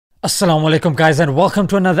Assalamu alaikum guys, and welcome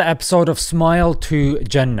to another episode of Smile to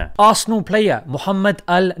Jannah. Arsenal player Mohamed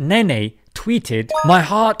Elneny tweeted, "My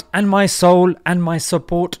heart and my soul and my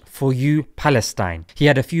support for you, Palestine." He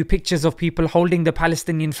had a few pictures of people holding the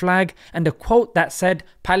Palestinian flag and a quote that said,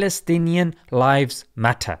 "Palestinian lives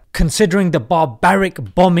matter." Considering the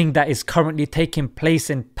barbaric bombing that is currently taking place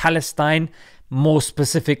in Palestine, more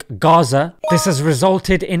specific Gaza, this has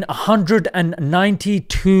resulted in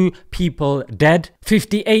 192 people dead,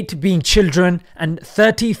 58 being children and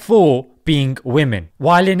 34 being women.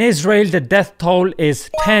 While in Israel the death toll is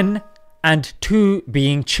 10 and 2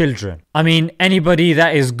 being children. I mean, anybody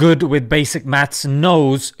that is good with basic maths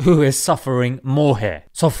knows who is suffering more here.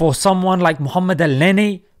 So for someone like Mohamed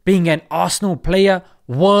Elneny, being an Arsenal player,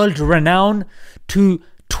 world renowned, to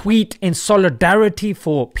tweet in solidarity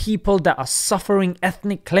for people that are suffering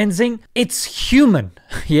ethnic cleansing, it's human,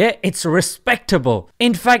 yeah, it's respectable.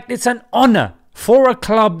 In fact, it's an honor for a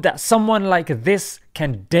club that someone like this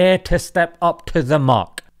can dare to step up to the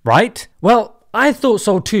mark, right? Well, I thought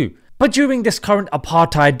so too. But during this current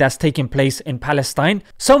apartheid that's taking place in Palestine,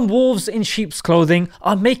 some wolves in sheep's clothing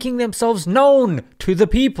are making themselves known to the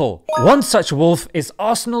people. One such wolf is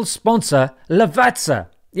Arsenal sponsor Lavazza.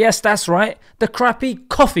 Yes, that's right, the crappy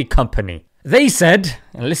coffee company. They said,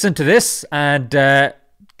 and listen to this and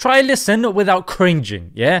try listen without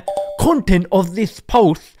cringing, yeah? "Content of this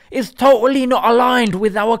post is totally not aligned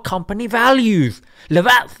with our company values.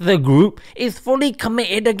 Lavazza Group is fully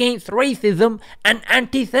committed against racism and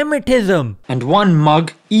anti-Semitism." And one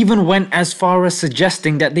mug even went as far as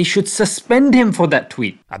suggesting that they should suspend him for that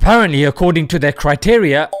tweet. Apparently, according to their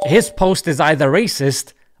criteria, his post is either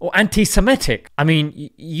racist or anti-Semitic. I mean,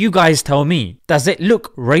 you guys tell me, does it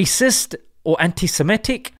look racist or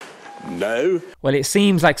anti-Semitic? No. Well, it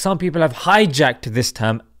seems like some people have hijacked this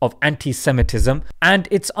term of anti-Semitism, and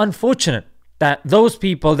it's unfortunate that those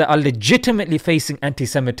people that are legitimately facing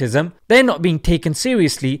anti-Semitism, they're not being taken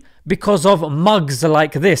seriously because of mugs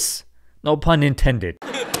like this. No pun intended.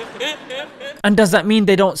 And does that mean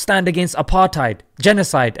they don't stand against apartheid,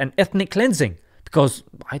 genocide and ethnic cleansing? Because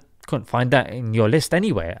I couldn't find that in your list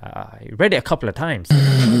anywhere. I read it a couple of times.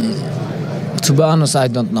 To be honest, I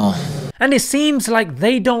don't know. And it seems like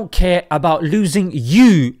they don't care about losing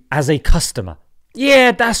you as a customer.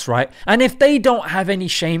 Yeah, that's right. And if they don't have any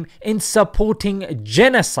shame in supporting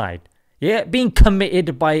genocide, yeah, being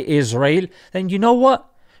committed by Israel, then you know what?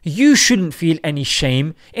 You shouldn't feel any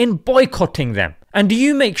shame in boycotting them. And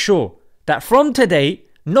you make sure that from today,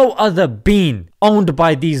 no other bean owned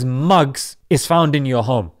by these mugs is found in your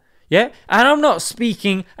home. Yeah, and I'm not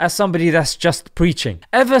speaking as somebody that's just preaching.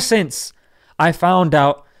 Ever since I found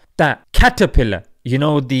out that Caterpillar, you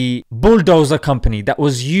know, the bulldozer company that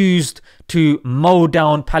was used to mow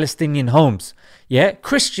down Palestinian homes, yeah,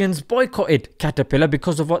 Christians boycotted Caterpillar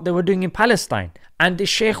because of what they were doing in Palestine. And the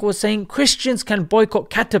Sheikh was saying Christians can boycott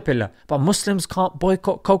Caterpillar, but Muslims can't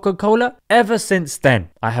boycott Coca-Cola. Ever since then,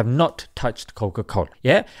 I have not touched Coca-Cola.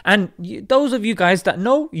 Yeah, and those of you guys that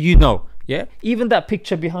know, you know. Yeah, even that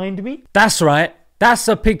picture behind me, that's right, that's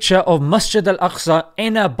a picture of Masjid al-Aqsa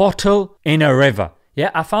in a bottle in a river.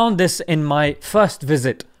 Yeah, I found this in my first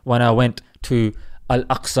visit when I went to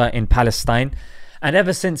Al-Aqsa in Palestine, and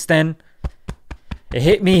ever since then it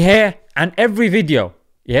hit me here. And every video,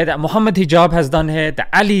 yeah, that Muhammad Hijab has done here, that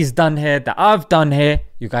Ali's done here, that I've done here,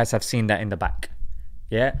 you guys have seen that in the back.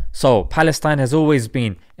 Yeah, so Palestine has always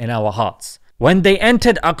been in our hearts. When they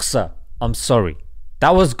entered Aqsa, I'm sorry,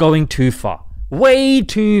 that was going too far. Way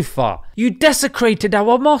too far. You desecrated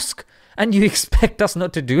our mosque and you expect us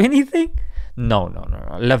not to do anything? No.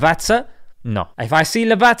 Lavazza? No. If I see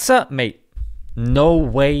Lavazza, mate, no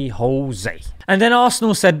way, Jose. And then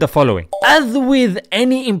Arsenal said the following: "As with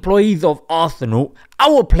any employees of Arsenal,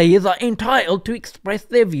 our players are entitled to express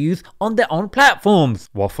their views on their own platforms."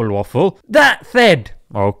 Waffle. That said,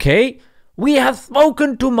 okay, we have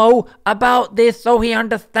spoken to Mo about this so he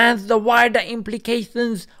understands the wider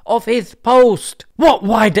implications of his post. What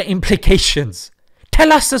wider implications?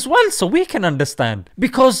 Tell us as well so we can understand.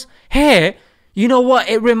 Because here, you know what,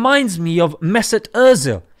 it reminds me of Mesut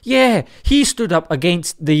Ozil. Yeah, he stood up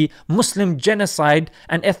against the Muslim genocide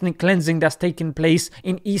and ethnic cleansing that's taken place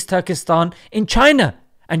in East Turkestan in China.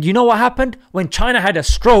 And you know what happened? When China had a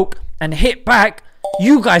stroke and hit back,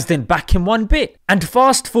 you guys didn't back him one bit. And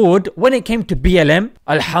fast forward, when it came to BLM,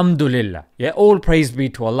 Alhamdulillah, yeah, all praise be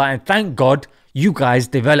to Allah, and thank God you guys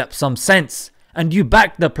developed some sense and you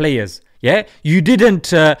backed the players. Yeah, you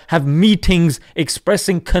didn't have meetings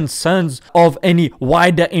expressing concerns of any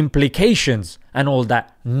wider implications and all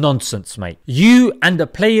that nonsense, mate. You and the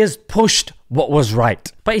players pushed what was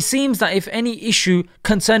right. But it seems that if any issue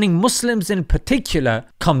concerning Muslims in particular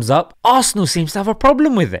comes up, Arsenal seems to have a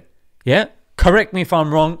problem with it. Yeah? Correct me if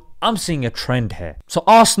I'm wrong. I'm seeing a trend here. So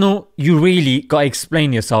Arsenal, you really got to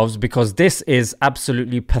explain yourselves, because this is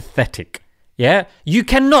absolutely pathetic. Yeah, you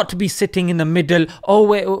cannot be sitting in the middle. Oh,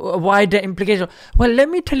 wait, wider implication. Well, let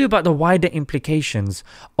me tell you about the wider implications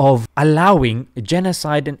of allowing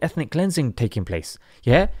genocide and ethnic cleansing taking place.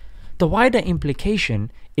 Yeah, the wider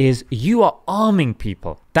implication is you are arming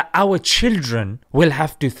people that our children will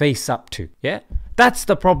have to face up to. Yeah, that's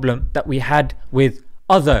the problem that we had with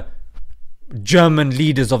other German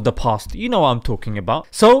leaders of the past. You know what I'm talking about.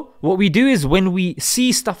 So what we do is when we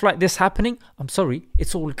see stuff like this happening, I'm sorry,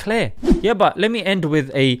 it's all clear. Yeah, but let me end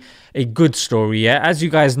with a good story. Yeah, as you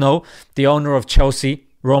guys know, the owner of Chelsea,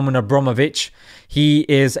 Roman Abramovich, he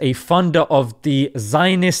is a funder of the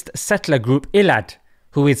Zionist settler group Ilad,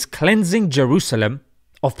 who is cleansing Jerusalem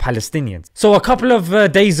of Palestinians. So a couple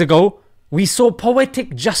of days ago, we saw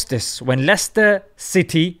poetic justice when Leicester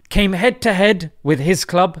City came head to head with his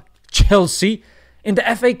club Chelsea in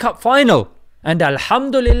the FA Cup final, and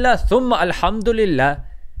alhamdulillah thumma alhamdulillah,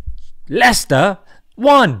 Leicester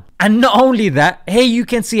won. And not only that, here you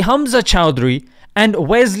can see Hamzah Choudhury and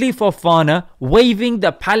Wesley Fofana waving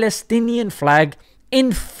the Palestinian flag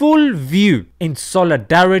in full view in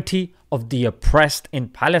solidarity of the oppressed in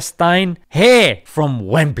Palestine, here from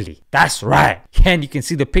Wembley. That's right. And you can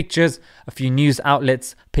see the pictures. A few news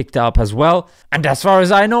outlets picked it up as well. And as far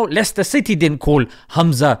as I know, Leicester City didn't call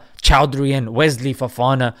Hamzah Choudhury and Wesley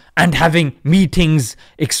Fofana and having meetings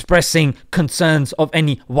expressing concerns of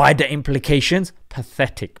any wider implications.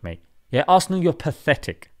 Pathetic, mate. Yeah, Arsenal, you're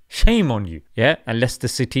pathetic. Shame on you. Yeah, and Leicester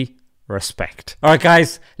City, respect. All right,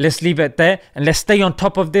 guys, let's leave it there and let's stay on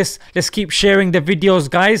top of this. Let's keep sharing the videos,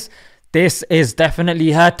 guys. This is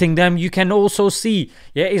definitely hurting them. You can also see,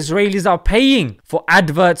 yeah, Israelis are paying for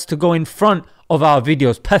adverts to go in front of our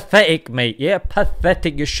videos. Pathetic, mate. Yeah,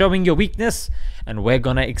 pathetic. You're showing your weakness and we're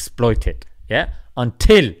gonna exploit it. Yeah,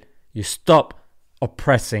 until you stop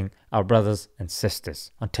oppressing our brothers and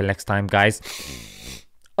sisters. Until next time, guys.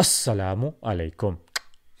 Assalamu alaikum.